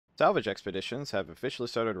salvage expeditions have officially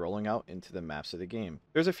started rolling out into the maps of the game.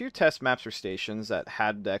 There's a few test maps or stations that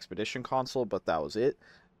had the expedition console, but that was it.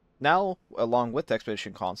 Now, along with the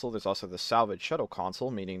expedition console, there's also the salvage shuttle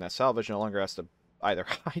console, meaning that salvage no longer has to either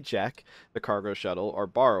hijack the cargo shuttle or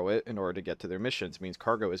borrow it in order to get to their missions. It means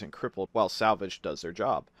cargo isn't crippled while salvage does their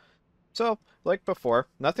job. So, like before,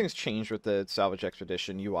 nothing's changed with the salvage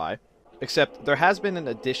expedition UI, except there has been an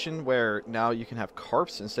addition where now you can have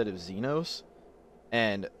carps instead of xenos,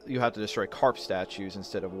 and you have to destroy carp statues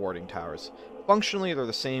instead of warding towers. Functionally, they're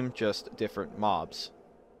the same, just different mobs.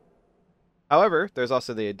 However, there's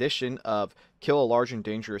also the addition of kill a large and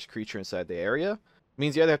dangerous creature inside the area. It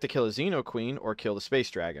means you either have to kill a Xeno Queen or kill the Space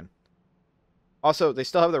Dragon. Also, they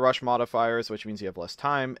still have the rush modifiers, which means you have less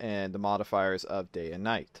time, and the modifiers of day and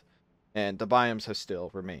night. And the biomes have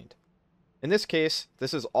still remained. In this case,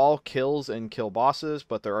 this is all kills and kill bosses,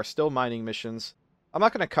 but there are still mining missions. I'm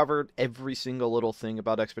not going to cover every single little thing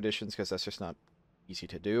about expeditions, because that's just not easy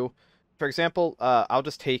to do. For example, I'll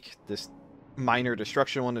just take this minor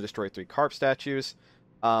destruction one to destroy 3 carp statues.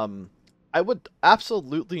 I would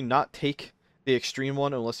absolutely not take the extreme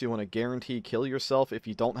one unless you want to guarantee kill yourself if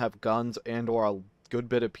you don't have guns and or a good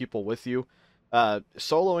bit of people with you.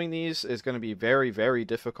 Soloing these is going to be very, very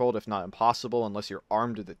difficult, if not impossible, unless you're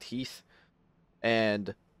armed to the teeth.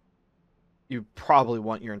 And you probably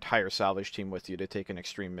want your entire salvage team with you to take an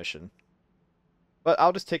extreme mission. But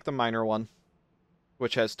I'll just take the minor one,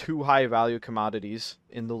 which has 2 high value commodities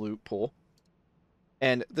in the loot pool.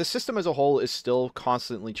 And the system as a whole is still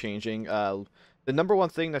constantly changing. The number one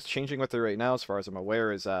thing that's changing with it right now, as far as I'm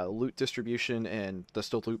aware, is loot distribution, and the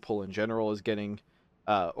still loot pool in general is getting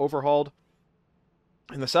overhauled.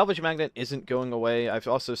 And the salvage magnet isn't going away. I've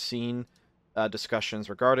also seen discussions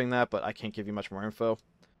regarding that, but I can't give you much more info.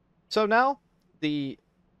 So now, the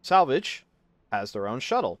salvage has their own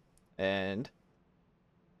shuttle. And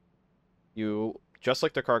you, just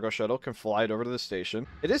like the cargo shuttle, can fly it over to the station.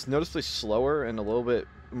 It is noticeably slower and a little bit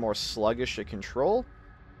more sluggish to control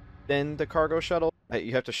than the cargo shuttle.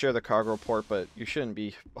 You have to share the cargo port, but you shouldn't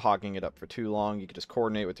be hogging it up for too long. You can just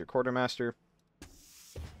coordinate with your quartermaster.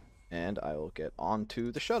 And I will get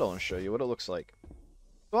onto the shuttle and show you what it looks like.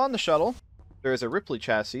 So on the shuttle, there is a Ripley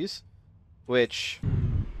chassis, which...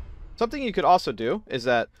 Something you could also do is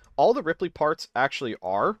that all the Ripley parts actually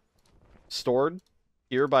are stored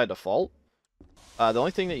here by default. The only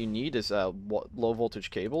thing that you need is low voltage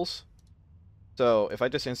cables. So if I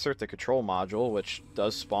just insert the control module, which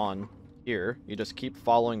does spawn here, you just keep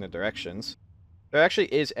following the directions. There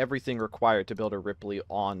actually is everything required to build a Ripley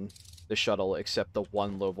on the shuttle except the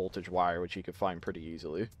one low voltage wire, which you can find pretty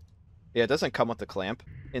easily. Yeah, it doesn't come with the clamp.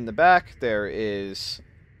 In the back, there is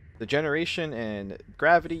the generation and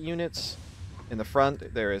gravity units. In the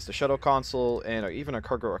front, there is the shuttle console and even a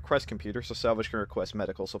cargo request computer, so salvage can request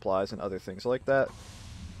medical supplies and other things like that.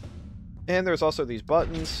 And there's also these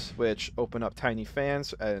buttons, which open up tiny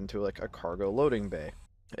fans into like a cargo loading bay.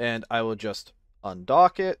 And I will just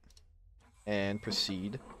undock it and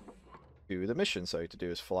proceed to the mission. So all you have to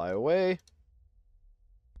do is fly away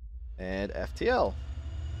and FTL.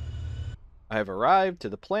 I have arrived to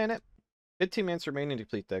the planet. 15 minutes remaining to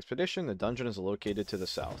complete the expedition. The dungeon is located to the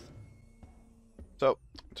south. So,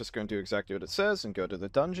 I'm just going to do exactly what it says and go to the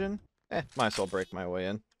dungeon. Might as well break my way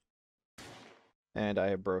in. And I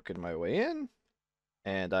have broken my way in.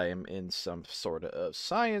 And I am in some sort of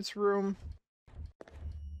science room.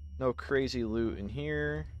 No crazy loot in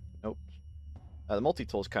here. Nope. The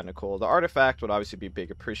multi-tool is kind of cool. The artifact would obviously be big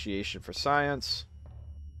appreciation for science.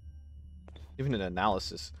 Even an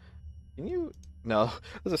analysis. Can you... No, I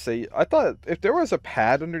was gonna say, I thought if there was a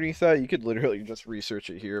pad underneath that, you could literally just research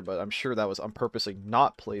it here, but I'm sure that was on purposely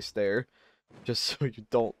not placed there, just so you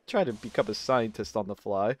don't try to become a scientist on the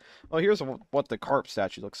fly. Oh, here's what the carp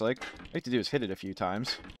statue looks like. All you have to do is hit it a few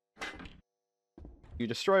times. You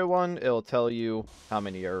destroy one, it'll tell you how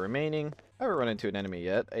many are remaining. I haven't run into an enemy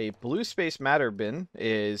yet. A blue space matter bin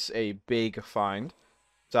is a big find.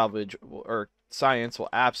 Salvage, or science will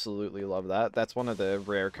absolutely love that. That's one of the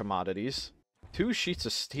rare commodities. 2 sheets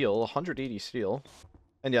of steel, 180 steel.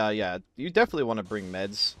 And yeah, you definitely want to bring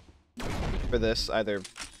meds for this. Either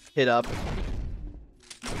hit up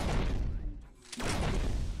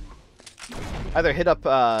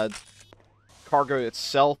cargo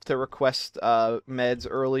itself to request meds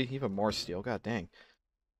early. Even more steel, god dang.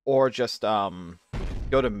 Or just go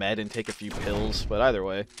to med and take a few pills. But either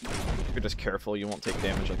way, if you're just careful, you won't take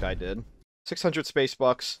damage like I did. 600 space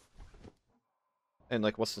bucks. And,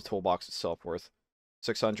 like, what's the toolbox itself worth?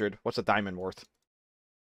 600. What's a diamond worth?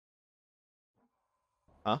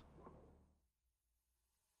 Huh?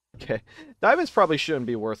 Okay. Diamonds probably shouldn't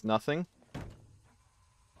be worth nothing.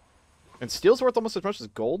 And steel's worth almost as much as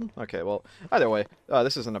gold? Okay, well, either way,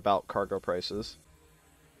 this isn't about cargo prices.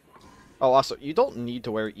 Oh, also, you don't need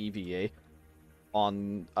to wear EVA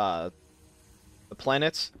on the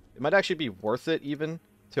planets. It might actually be worth it, even,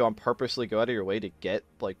 to purposely go out of your way to get,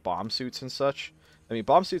 like, bomb suits and such. I mean,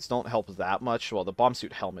 bomb suits don't help that much. Well, the bomb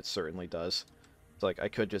suit helmet certainly does. So, like, I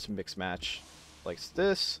could just mix match like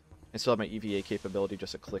this, and still have my EVA capability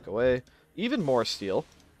just a click away. Even more steel.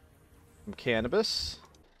 Some cannabis.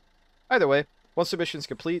 Either way, once the mission's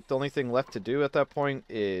complete, the only thing left to do at that point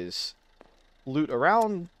is loot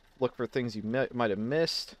around, look for things you might have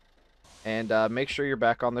missed, and make sure you're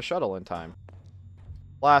back on the shuttle in time.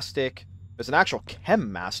 Plastic. There's an actual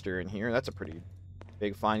chem master in here. That's a pretty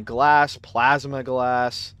big find. Glass, plasma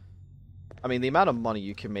glass. I mean, the amount of money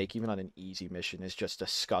you can make even on an easy mission is just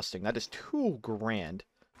disgusting. That is $2 grand.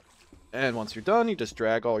 And once you're done, you just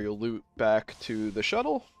drag all your loot back to the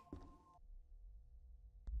shuttle.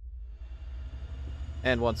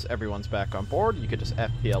 And once everyone's back on board, you could just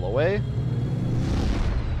FPL away.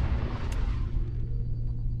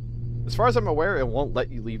 As far as I'm aware, it won't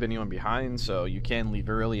let you leave anyone behind, so you can leave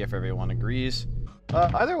early if everyone agrees.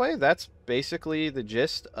 Either way, that's basically the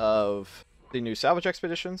gist of the new Salvage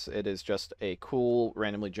expeditions. It is just a cool,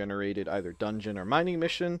 randomly generated either dungeon or mining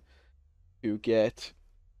mission to get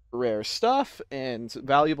rare stuff and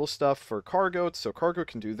valuable stuff for cargo, so cargo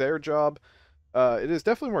can do their job. It is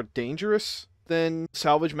definitely more dangerous than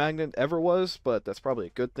Salvage Magnet ever was, but that's probably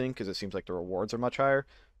a good thing because it seems like the rewards are much higher.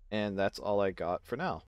 And that's all I got for now.